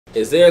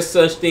Is there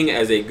such thing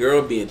as a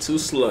girl being too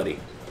slutty?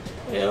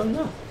 Hell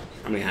no.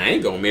 I mean, I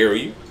ain't gonna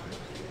marry you.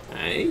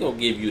 I ain't gonna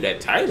give you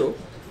that title.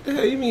 The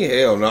hell you mean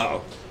hell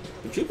no?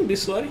 But you can be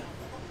slutty.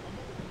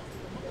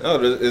 No,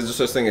 there's just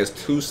such thing as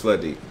too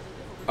slutty.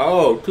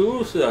 Oh,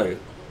 too slutty.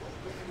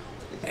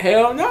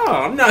 Hell no,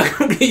 I'm not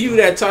gonna give you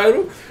that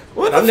title.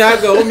 I'm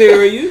not gonna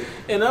marry you,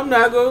 and I'm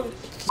not gonna.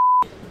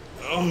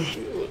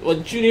 Well,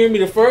 did you hear me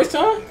the first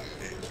time?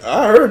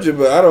 I heard you,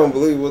 but I don't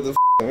believe what the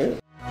I mean.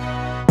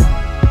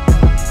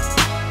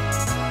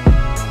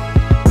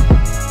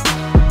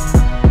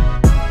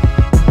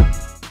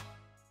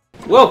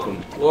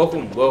 Welcome.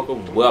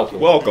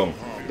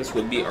 This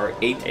would be our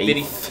eighth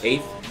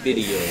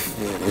video.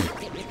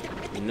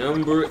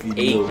 Number 8.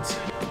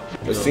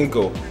 The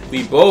cinco.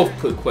 We both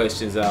put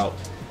questions out.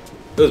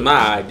 It was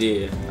my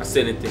idea. I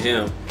sent it to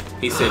him.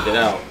 He sent it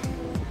out.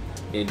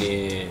 And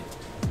then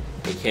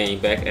it came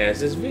back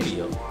as this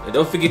video. And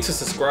don't forget to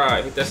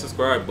subscribe. Hit that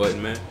subscribe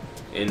button, man.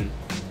 And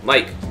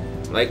like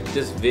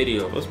this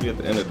video. It's supposed to be at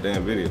the end of the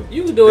damn video.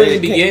 You can do it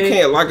in the beginning. You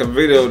can't like a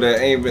video that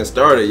ain't been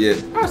started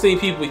yet. I've seen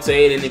people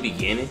say it in the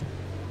beginning.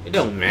 It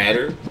don't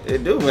matter.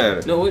 It do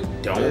matter. No,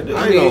 it don't. I ain't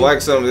gonna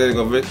like something that ain't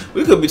gonna.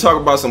 We could be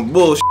talking about some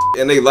bullshit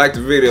and they like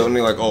the video and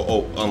they're like,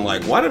 oh. I'm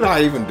like, why did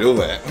I even do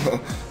that?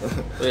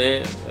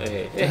 Man,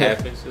 it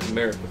happens. It's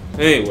America.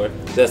 Anyway,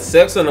 does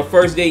sex on the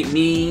first date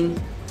mean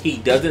he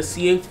doesn't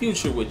see a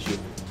future with you?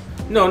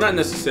 No, not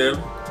necessarily.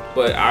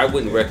 But I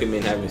wouldn't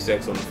recommend having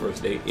sex on the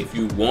first date if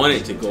you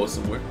wanted to go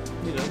somewhere,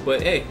 you know.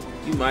 But hey,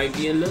 you might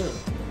be in love.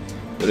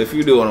 But if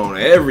you do it on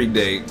every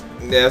date,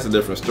 that's a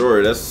different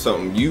story. That's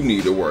something you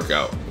need to work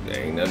out. It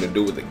ain't nothing to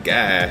do with the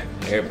guy.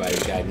 Everybody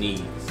got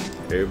needs.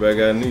 Everybody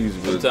got needs,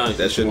 but sometimes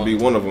that shouldn't be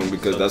one of them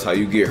because that's how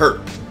you get hurt.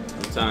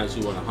 Sometimes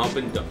you want to hump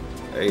and dump.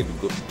 Hey,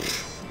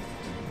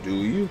 do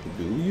you?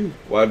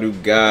 Why do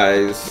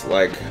guys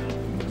like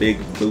big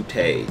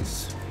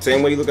booties?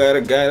 Same way you look at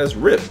a guy that's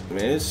ripped,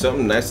 man. It's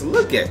something nice to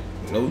look at.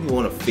 You know, you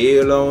want to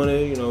feel on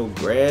it, you know,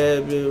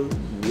 grab it,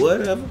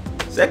 whatever.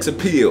 Sex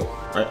appeal,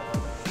 right?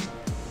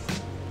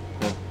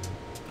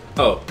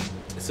 Oh,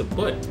 it's a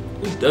butt.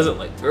 Who doesn't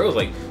like girls?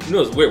 Like, you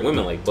know, it's weird.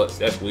 Women like butts.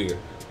 That's weird.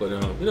 But you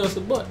know, it's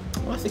a butt.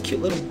 Oh, it's a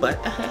cute little butt.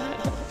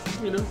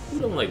 You know, who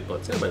don't like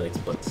butts? Everybody likes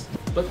butts.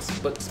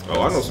 Butts.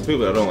 Oh, I know some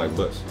people that don't like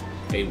butts.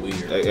 They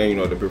weird. And you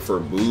know, they prefer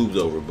boobs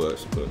over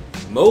butts. But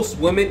most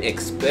women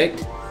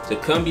expect to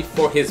come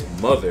before his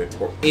mother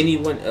or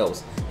anyone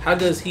else. How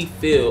does he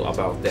feel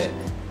about that?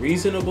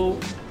 Reasonable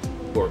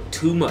or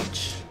too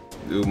much?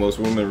 Do most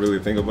women really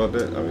think about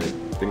that? I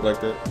mean, think like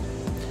that?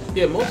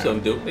 Yeah, most of them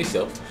do. They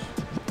selfish.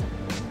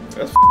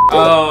 That's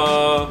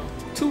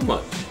too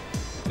much.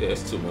 Yeah,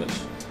 it's too much.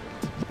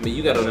 I mean,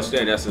 you gotta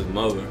understand that's his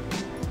mother.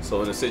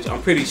 So in a situation,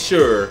 I'm pretty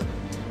sure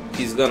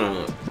he's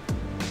gonna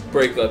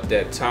break up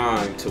that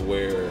time to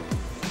where,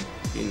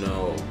 you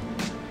know,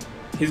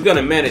 he's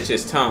gonna manage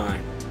his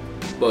time.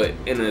 But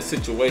in a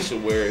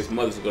situation where his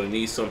mother's gonna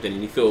need something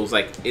and he feels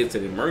like it's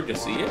an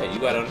emergency, yeah, you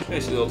gotta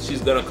understand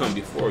she's gonna come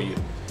before you.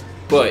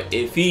 But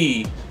if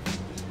he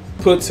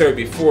puts her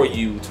before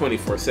you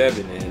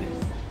 24/7, and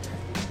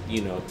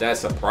you know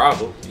that's a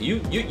problem.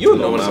 You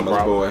know it's a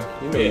problem. Boy.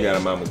 You know you got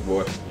a mama's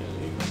boy.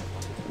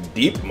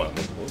 Deep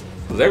mama's boy.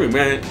 Because every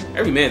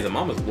man's a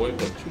mama's boy,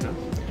 but you know,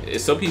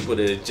 it's some people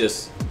that are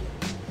just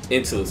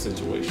into the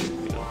situation.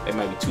 You know, it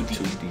might be too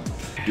deep.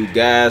 Do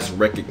guys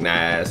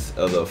recognize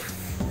other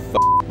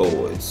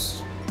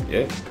boys?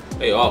 Yeah.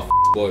 They all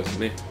boys,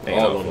 man. They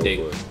all on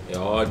date. They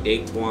all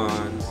date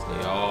ones.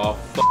 They all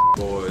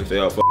boys. They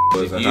all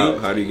boys. And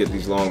how do you get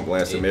these long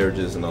lasting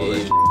marriages and all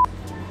that shit?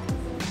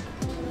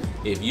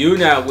 If you're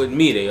not with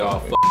me, they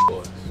all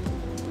boys.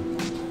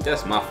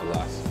 That's my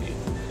philosophy.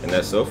 And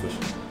that's selfish.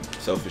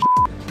 Selfish.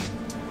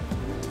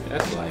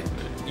 That's life,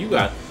 man. You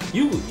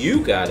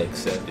gotta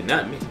accept it,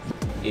 not me.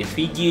 If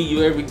he give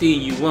you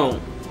everything you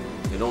want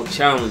and don't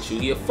challenge you,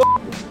 he a boy.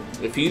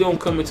 If he don't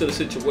come into the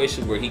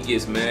situation where he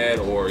gets mad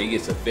or he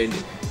gets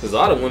offended, because a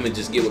lot of women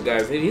just get with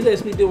guys, hey, he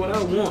lets me do what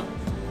I want.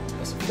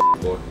 That's a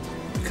boy.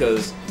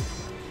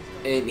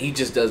 And he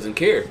just doesn't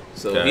care.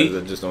 So guys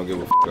that just don't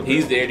give a fuck.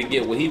 He's there to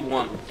get what he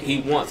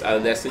wants out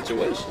of that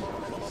situation.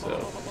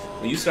 So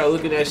when you start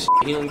looking at shit,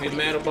 he don't get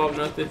mad about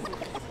nothing.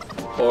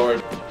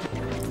 Or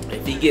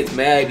if he gets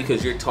mad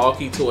because you're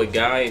talking to a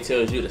guy and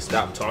tells you to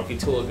stop talking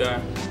to a guy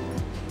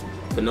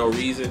for no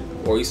reason,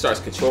 or he starts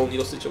controlling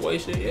your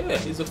situation, yeah,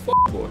 he's a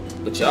boy.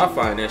 But y'all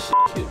find that shit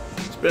cute.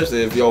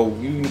 Especially if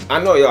I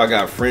know y'all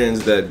got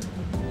friends that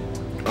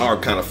are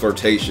kind of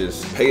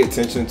flirtatious. Pay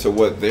attention to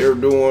what they're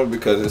doing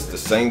because it's the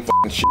same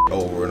shit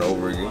over and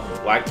over again.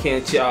 Why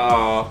can't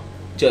y'all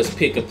just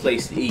pick a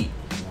place to eat?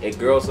 A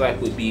girl's life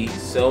would be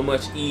so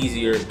much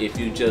easier if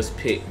you just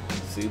pick.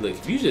 See, look,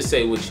 if you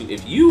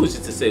was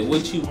just to say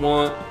what you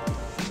want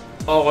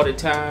all the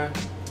time,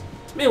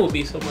 men would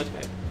be so much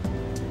happier.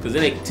 Because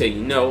then they can tell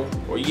you no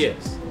or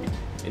yes,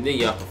 and then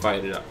y'all can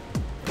fight it out.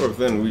 Or if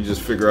then we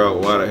just figure out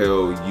why the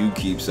hell you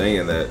keep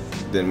saying that,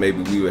 then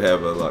maybe we would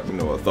have a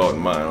thought in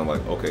mind. I'm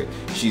like, okay,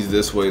 she's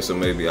this way, so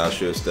maybe I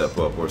should step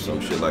up or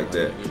some shit like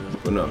that.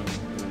 But no.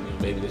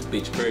 Maybe this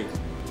bitch crazy.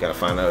 Gotta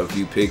find out if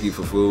you picky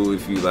for food,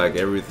 if you like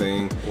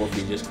everything. Or if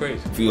you're just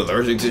crazy. If you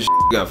allergic to shit,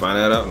 you gotta find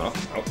that out. No.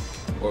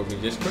 Or if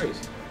you're just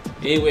crazy.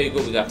 Anyway you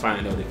go, we gotta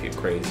find out if you're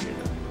crazy or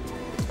not.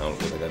 I don't know what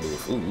they gotta do with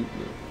food.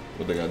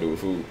 What they gotta do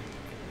with food?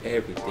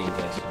 Everything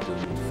has to do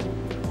with food.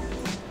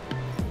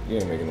 You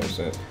ain't making no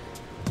sense.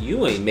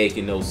 You ain't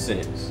making no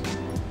sense.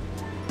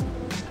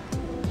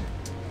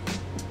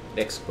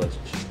 Next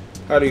question.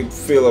 How do you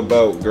feel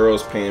about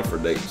girls paying for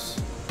dates?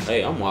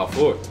 Hey, I'm all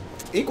for it.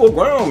 Equal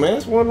ground, man.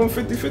 It's one of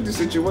them 50-50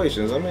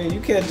 situations. I mean, you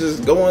can't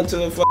just go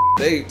into a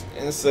date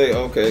and say,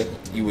 okay,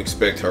 you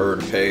expect her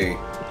to pay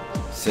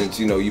since,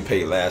 you know, you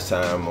paid last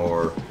time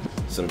or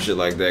some shit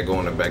like that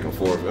going back and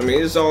forth. I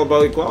mean, it's all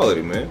about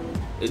equality, man.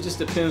 It just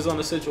depends on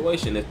the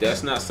situation. If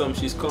that's not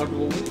something she's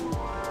comfortable with.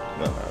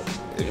 No,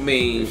 I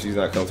mean, if she's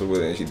not comfortable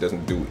with it and she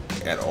doesn't do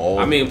it at all.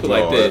 I mean, put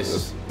like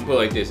this.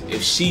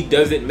 If she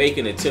doesn't make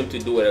an attempt to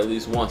do it at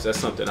least once, that's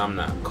something I'm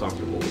not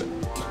comfortable with.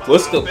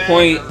 What's the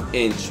point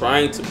in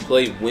trying to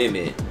play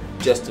women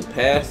just to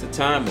pass the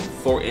time or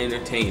for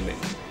entertainment?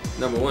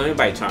 Number one,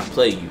 everybody trying to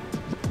play you.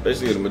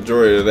 Basically, the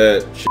majority of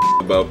that shit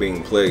about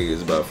being played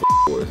is about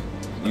boys.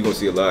 You gonna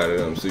see a lot of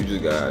them, so you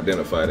just gotta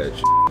identify that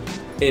shit.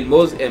 In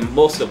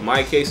most of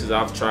my cases,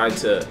 I've tried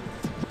to,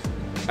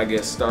 I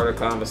guess, start a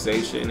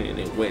conversation and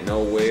it went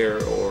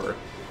nowhere, or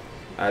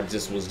I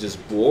was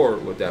just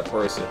bored with that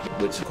person,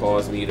 which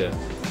caused me to,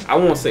 I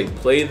won't say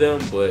play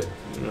them, but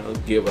you know,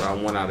 get what I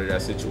want out of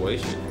that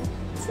situation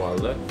before I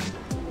left.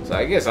 So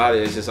I guess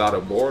it's just out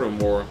of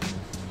boredom, or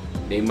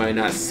they might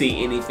not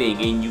see anything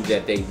in you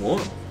that they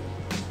want.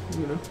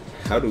 You know.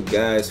 How do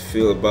guys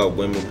feel about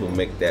women who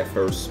make that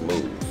first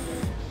move?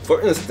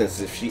 For instance,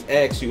 if she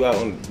asks you out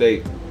on a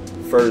date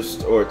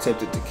first or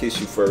attempted to kiss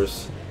you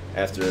first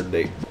after a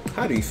date,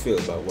 how do you feel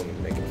about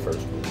women making the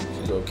first move?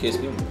 She's gonna kiss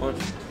me and punch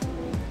you.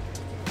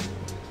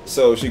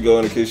 So she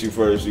going to kiss you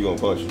first, you gonna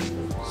punch you?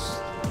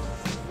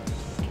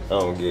 I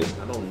don't get it.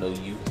 I don't know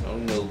you. I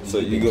don't know. So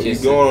you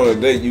going on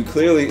a date, you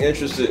clearly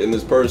interested in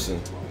this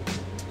person.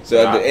 So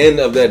at the end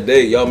of that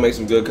date, y'all make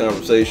some good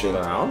conversation.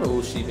 I don't know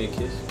who she been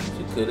kissing.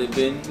 She could have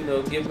been, you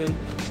know, giving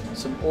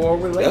some oral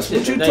relation. That's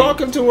what you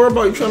talking to her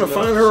about. You trying to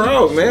find her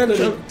out, man.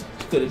 She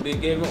could have been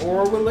giving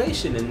oral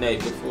relation the night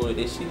before.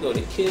 Did she go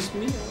to kiss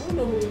me? I don't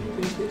know who you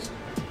been kissing.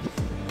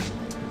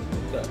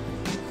 Got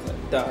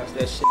dodge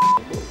that shit.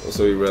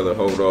 So you rather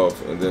hold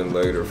off and then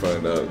later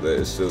find out that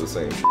it's still the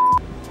same shit.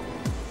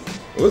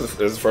 Does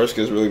the first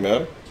kiss really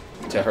matter?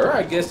 To her,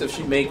 I guess, if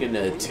she making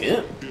an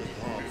attempt.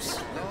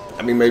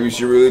 I mean, maybe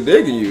she really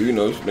digging you. You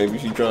know, maybe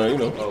she trying. You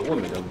know. Oh,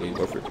 women don't be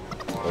perfect.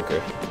 Okay.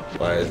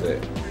 Why is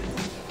that?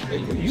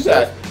 You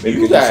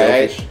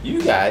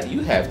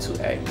have to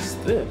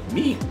ask them.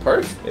 Me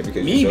perfect.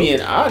 Me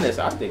being honest,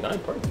 I think I'm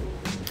perfect.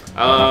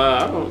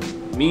 I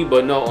don't. Me,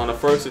 but no. On the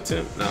first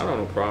attempt, no, I don't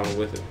have a problem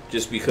with it.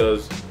 Just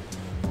because.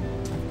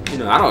 You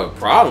know, I don't have a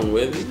problem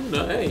with it. You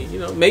know, hey, you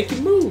know, make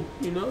your move.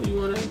 You know, you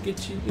wanna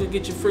get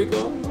your freak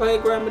on, go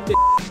ahead, grab my dick.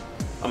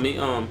 I mean,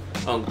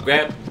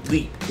 grab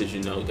bleep, because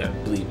you know, you gotta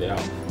bleep it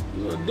out.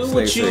 You know, do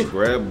what you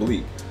grab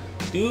bleep.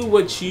 Do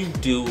what you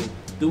do.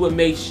 Do what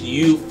makes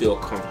you feel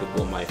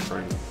comfortable, my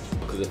friend.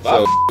 Because if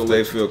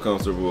they feel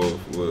comfortable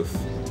with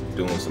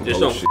doing some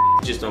shit,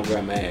 just don't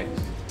grab my ass.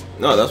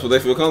 No, that's what they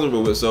feel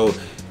comfortable with. So.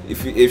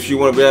 If she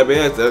want to grab his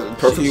ass, that's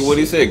perfectly what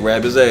he said.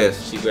 Grab his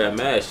ass. She grab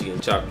my ass, she can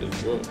chop the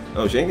throat.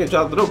 Oh, she ain't gonna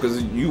chop the throat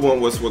because you want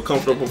what's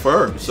comfortable for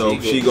her. So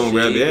she gonna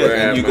grab your ass,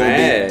 and you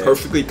gonna be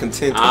perfectly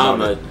content.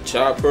 I'm a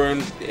chopper,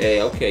 and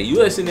hey, okay, you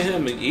listen to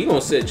him, and he gonna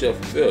set you up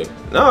for failure.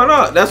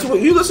 No, that's what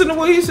you listen to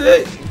what he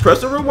said. Press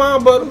the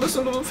rewind button.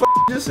 Listen to what the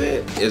he just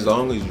said. As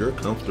long as you're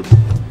comfortable.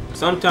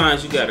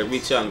 Sometimes you gotta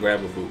reach out and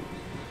grab a boot.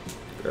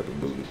 Grab a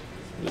boot.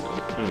 You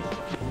know?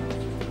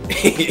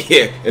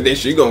 Yeah, and then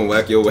she gonna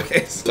whack your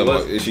ass.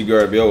 If she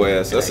grab your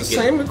ass, that's the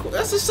same.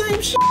 That's the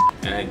same shit.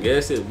 And I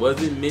guess it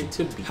wasn't meant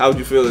to be. How'd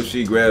you feel if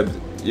she grabbed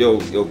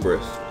your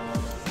breast,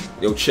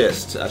 your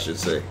chest, I should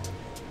say?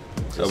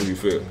 How would you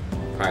feel?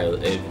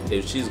 Probably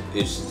if she's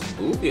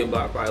goofy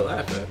about it, probably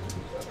laugh at her.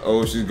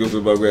 Oh, she's goofy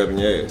about grabbing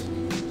your ass.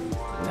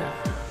 Nah.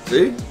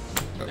 See?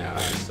 Nah,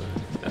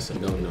 that's a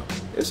no.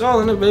 It's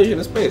all an invasion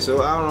of space,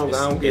 so I don't know.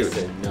 I don't get it.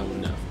 It's a no.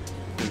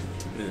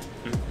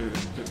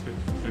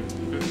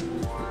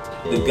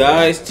 The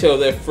guys tell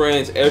their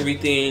friends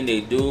everything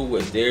they do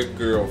with their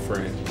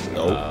girlfriend.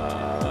 No,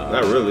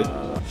 not really.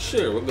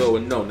 Sure, we'll go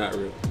with no, not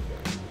really.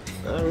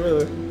 Not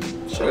really.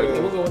 Sure,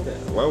 we'll go with that.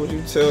 Why would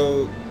you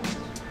tell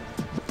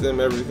them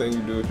everything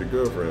you do with your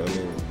girlfriend? I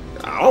mean,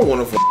 I don't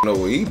want to know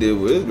what he did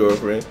with his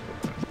girlfriend.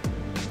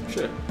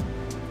 Sure.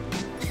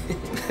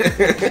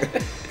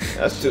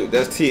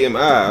 That's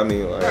TMI. I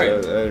mean, like, right.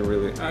 I didn't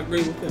really. I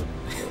agree with him.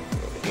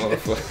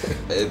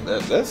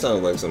 Motherfucker, that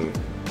sounds like some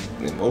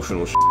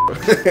emotional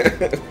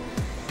shit.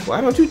 Why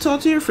don't you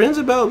talk to your friends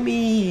about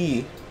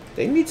me?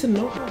 They need to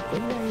know.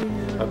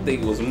 I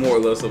think it was more or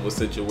less of a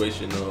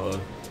situation of,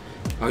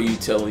 are you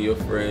telling your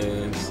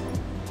friends?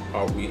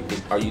 Are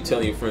you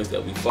telling your friends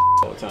that we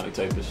all the time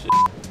type of shit?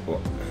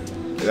 Well,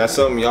 is that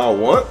something y'all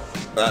want?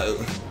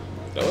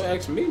 Don't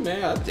ask me,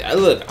 man.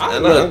 Look,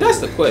 that's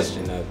the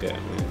question I got,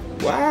 man.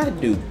 Why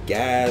do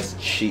guys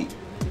cheat?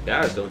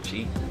 Guys don't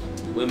cheat.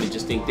 Women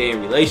just think they're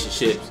in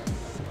relationships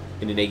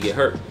and then they get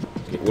hurt.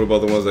 What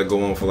about the ones that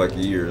go on for like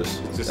years?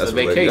 It's just a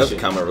vacation.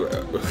 That's common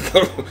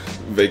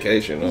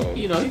vacation.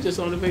 You know, he just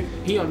on the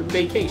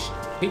vacation.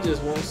 He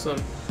just wants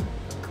some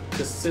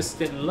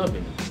consistent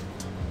loving.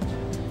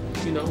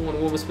 You know, when a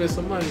woman spends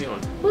some money on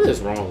it. What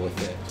is wrong with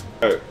that?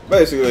 Alright,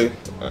 basically,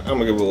 I'm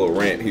gonna give a little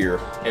rant here.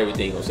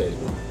 Everything gonna say is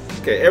wrong.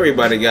 Okay,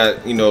 everybody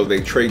got, you know,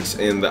 they traits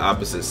in the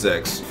opposite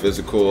sex.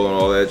 Physical and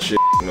all that shit.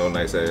 You know,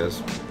 nice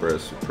ass,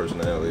 breasts,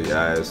 personality,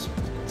 eyes,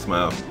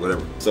 smile,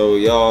 whatever. So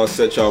y'all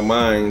set your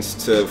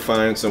minds to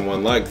find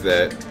someone like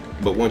that.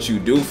 But once you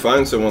do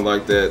find someone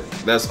like that,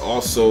 that's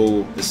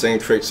also the same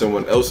trait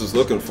someone else is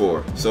looking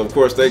for. So of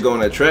course they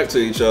gonna attract to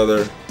each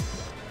other,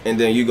 and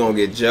then you gonna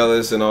get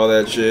jealous and all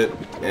that shit.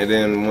 And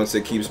then once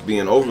it keeps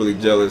being overly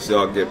jealous,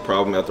 y'all get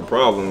problem after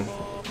problem,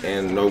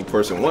 and no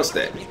person wants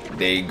that.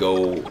 They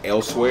go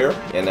elsewhere,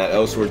 and that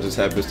elsewhere just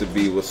happens to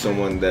be with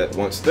someone that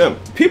wants them.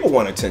 People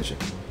want attention.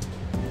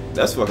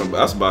 That's the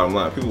bottom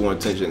line. People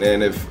want attention,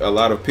 and if a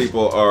lot of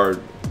people are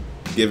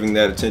giving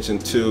that attention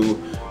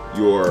to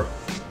your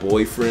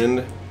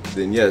boyfriend,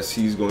 then yes,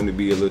 he's going to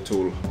be a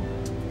little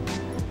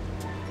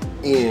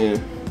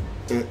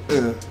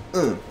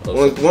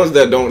ones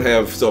that don't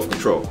have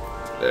self-control,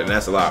 and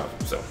that's a lot of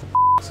them. So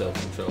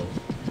self-control.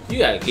 You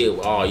gotta get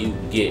all you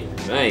can get.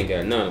 I ain't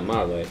got none in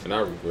my life, and I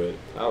regret it.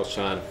 I was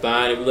trying to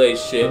find a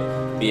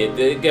relationship, be a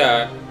good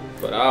guy,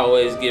 but I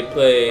always get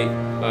played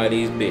by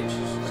these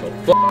bitches. So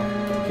fuck.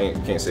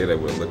 Can't say that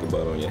with a liquor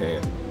bottle in your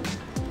hand.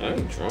 I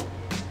ain't drunk.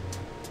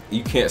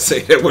 You can't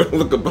say that with a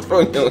liquor bottle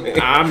in your hand.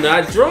 I'm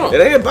not drunk.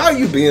 It ain't about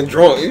you being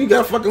drunk. You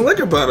got a fucking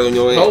liquor bottle in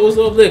your hand. Hoes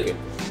of liquor.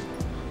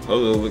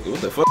 Hoes of liquor.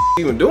 What the fuck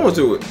you even doing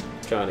to it?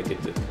 Trying to get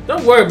this.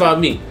 Don't worry about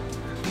me.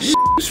 You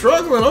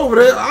struggling over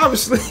there,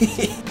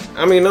 obviously.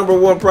 I mean, number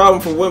one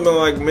problem for women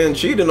like men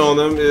cheating on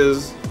them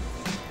is,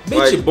 bitch,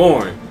 like, you're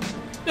boring.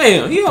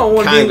 Damn, he don't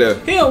want to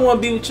be. He don't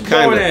want to be with your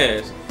boring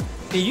ass.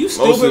 And you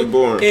stupid.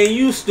 And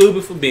you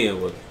stupid for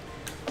being with him.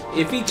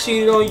 If he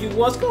cheated on you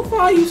once, go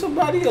find you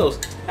somebody else.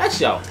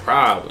 That's y'all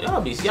problem.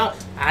 Y'all.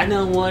 I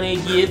don't want to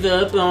give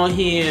up on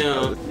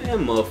him. That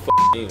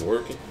motherfucker ain't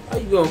working. How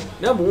you going?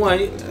 Number one,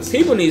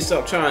 people need to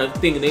stop trying to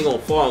think they gonna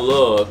fall in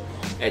love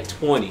at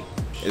 20.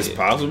 It's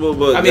possible,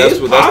 but I mean,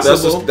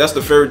 that's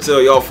the fairy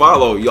tale y'all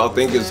follow. Y'all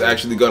think it's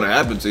actually gonna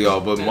happen to y'all,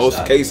 but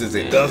most cases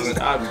it doesn't.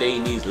 Stop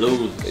dating these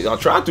losers. Y'all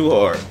try too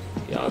hard.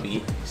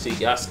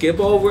 Y'all skip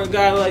over a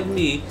guy like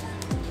me.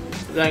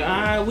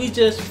 Like, we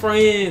just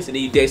friends, and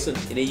then you date some,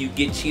 and then you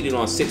get cheated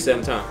on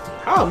 6-7 times.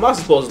 How am I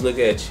supposed to look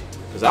at you?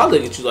 Because I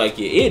look at you like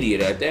you're an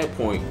idiot at that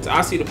point. So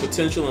I see the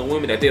potential in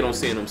women that they don't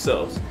see in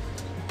themselves,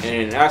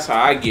 and that's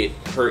how I get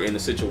hurt in the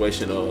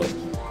situation of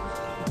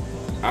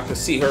I can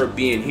see her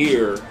being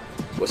here,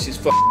 but she's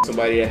fucking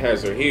somebody that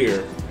has her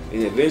here,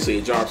 and eventually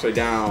it drops her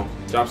down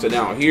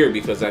here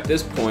because at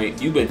this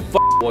point you've been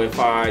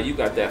fuckboyified, you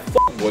got that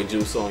fuckboy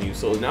juice on you.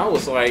 So now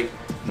it's like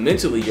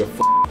mentally you're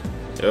fucked.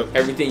 Yep.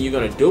 Everything you're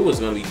gonna do is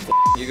gonna be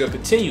you're gonna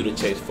continue to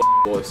chase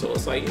boys, so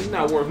it's like it's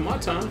not worth my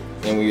time.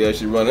 And when you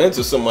actually run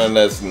into someone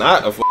that's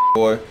not a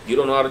boy, you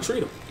don't know how to treat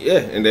them. Yeah,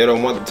 and they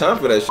don't want the time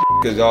for that shit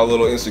because y'all a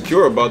little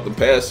insecure about the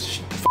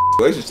past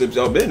relationships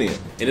y'all been in.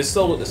 And it's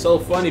so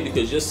funny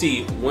because you'll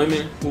see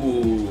women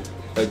who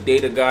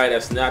date a guy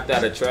that's not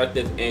that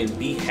attractive and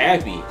be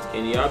happy,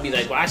 and y'all be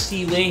like, why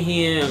she with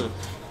him?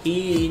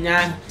 He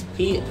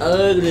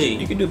ugly.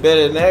 You can do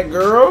better than that,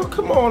 girl.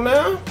 Come on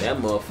now. That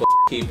motherfucker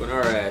keeping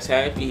her ass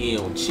happy. He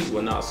don't cheat.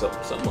 Well, not some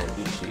of them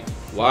do cheat.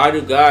 Why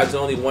do guys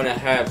only want to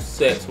have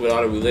sex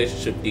without a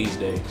relationship these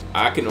days?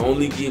 I can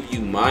only give you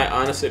my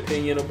honest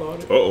opinion about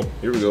it. Uh-oh,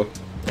 here we go.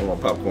 I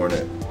want popcorn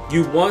at.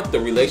 You want the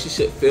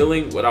relationship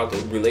feeling without the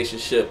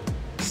relationship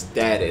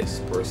status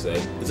per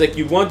se. It's like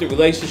you want the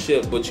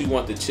relationship, but you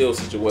want the chill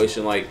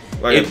situation, like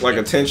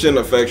attention,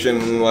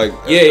 affection, like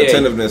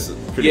attentiveness.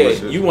 Pretty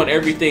much. You want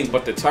everything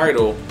but the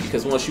title,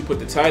 because once you put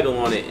the title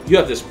on it, you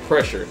have this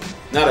pressure.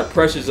 Now the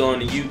pressure's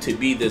on you to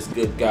be this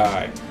good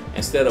guy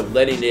instead of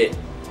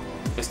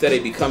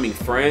becoming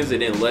friends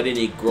and then letting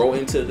it grow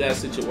into that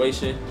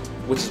situation,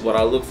 which is what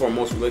I look for in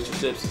most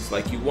relationships. It's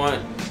like you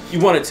want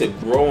it to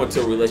grow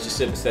into a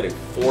relationship instead of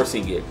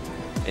forcing it.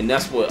 And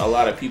that's what a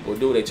lot of people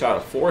do. They try to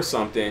force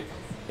something,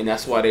 and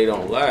that's why they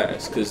don't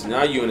last. Because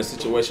now you're in a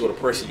situation with a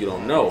person you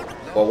don't know.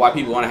 Or why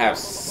people want to have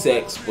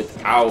sex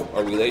without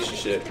a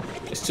relationship.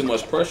 It's too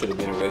much pressure to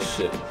be in a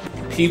relationship.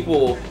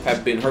 People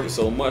have been hurt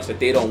so much that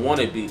they don't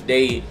want to be.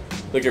 They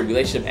look at a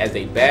relationship as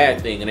a bad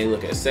thing, and they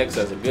look at sex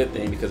as a good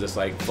thing because it's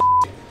like,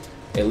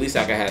 at least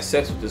I can have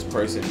sex with this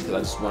person because I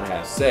just want to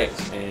have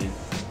sex. And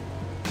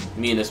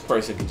me and this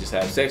person can just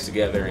have sex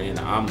together, and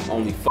I'm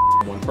only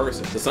one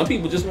person. Because some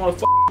people just want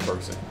to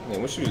person. Yeah,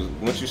 once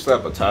you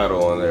slap a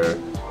title on there,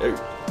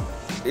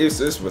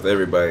 it's with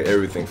everybody.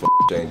 Everything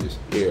changes.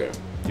 Yeah.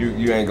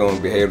 You ain't gonna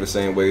behave the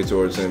same way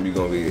towards him. You're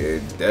gonna be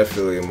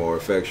definitely more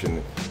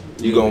affectionate.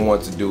 You're gonna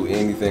want to do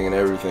anything and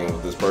everything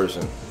with this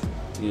person.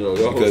 You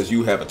know, because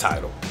you have a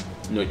title.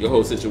 you know, your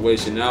whole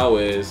situation now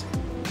is,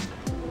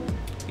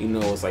 you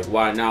know, it's like,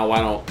 why now? Why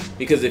don't?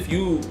 Because if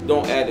you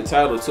don't add the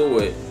title to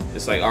it,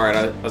 it's like, all right,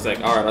 I was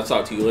like, all right, I'll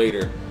talk to you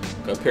later.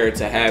 Compared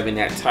to having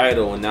that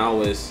title, and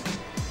now it's,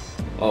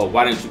 oh,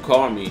 why didn't you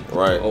call me?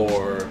 Right.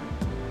 Or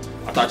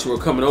I thought you were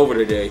coming over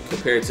today.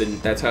 Compared to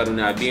that title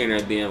not being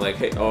there, being like,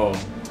 hey, oh,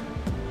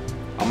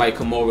 I might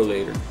come over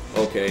later.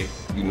 Okay.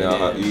 You now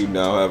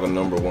have a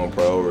 #1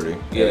 priority.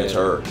 Yeah. And it's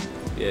her.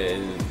 Yeah,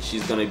 and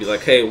she's gonna be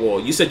like, hey, well,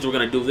 you said you were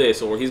gonna do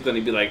this, or he's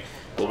gonna be like,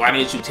 well, why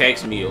didn't you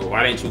text me, or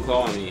why didn't you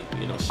call me?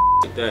 You know,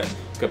 like that.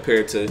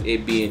 Compared to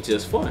it being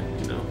just fun,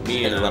 you know.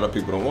 And a lot of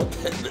people don't want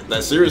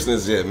that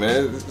seriousness yet,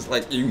 man. It's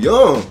like, you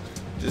young,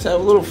 just have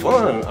a little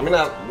fun. I mean,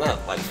 not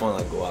like fun,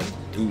 like go out and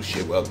do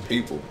shit with other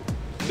people.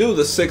 Do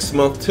the 6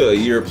 month to a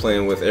year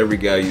plan with every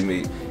guy you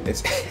meet.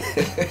 It's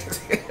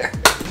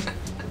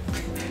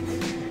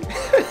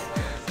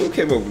who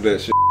came up with that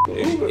shit?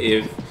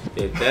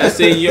 If that's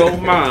in your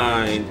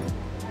mind,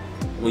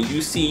 when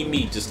you see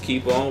me, just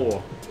keep on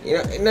walking. You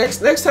know,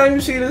 next time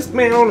you see this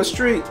man on the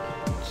street,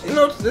 you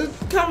know, the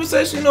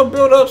conversation, you know,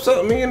 build up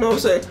something, you know,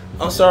 say,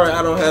 I'm sorry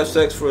I don't have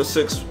sex for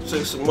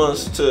 6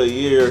 months to a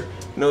year.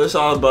 You know, it's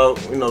all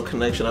about, you know,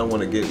 connection. I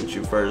want to get with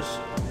you first.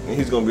 And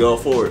he's going to be all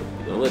for it.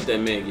 Don't let that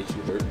man get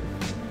you hurt.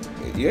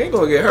 You ain't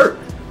going to get hurt.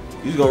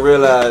 You're going to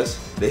realize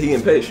that he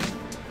impatient.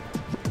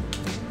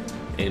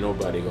 Ain't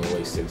nobody going to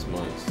wait 6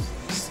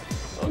 months.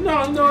 Oh,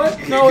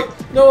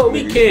 no,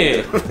 we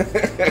can.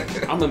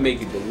 I'm going to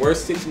make it the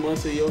worst 6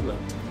 months of your life.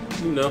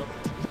 You know,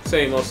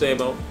 same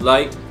old.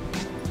 Like,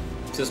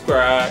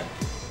 subscribe,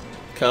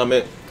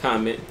 comment,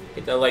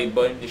 hit that like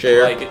button if share.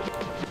 you like it.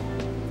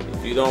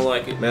 If you don't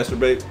like it,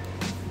 masturbate.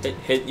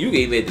 You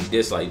can hit the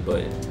dislike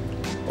button.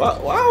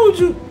 Why would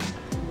you?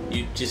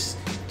 You just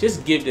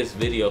give this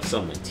video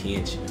some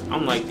attention.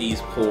 I'm like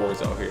these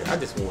pores out here. I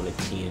just want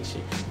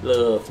attention.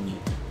 Love me.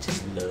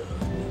 Just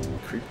love me.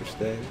 Creeper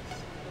status.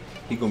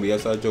 He gonna be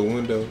outside your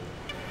window.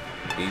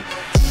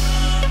 Peace.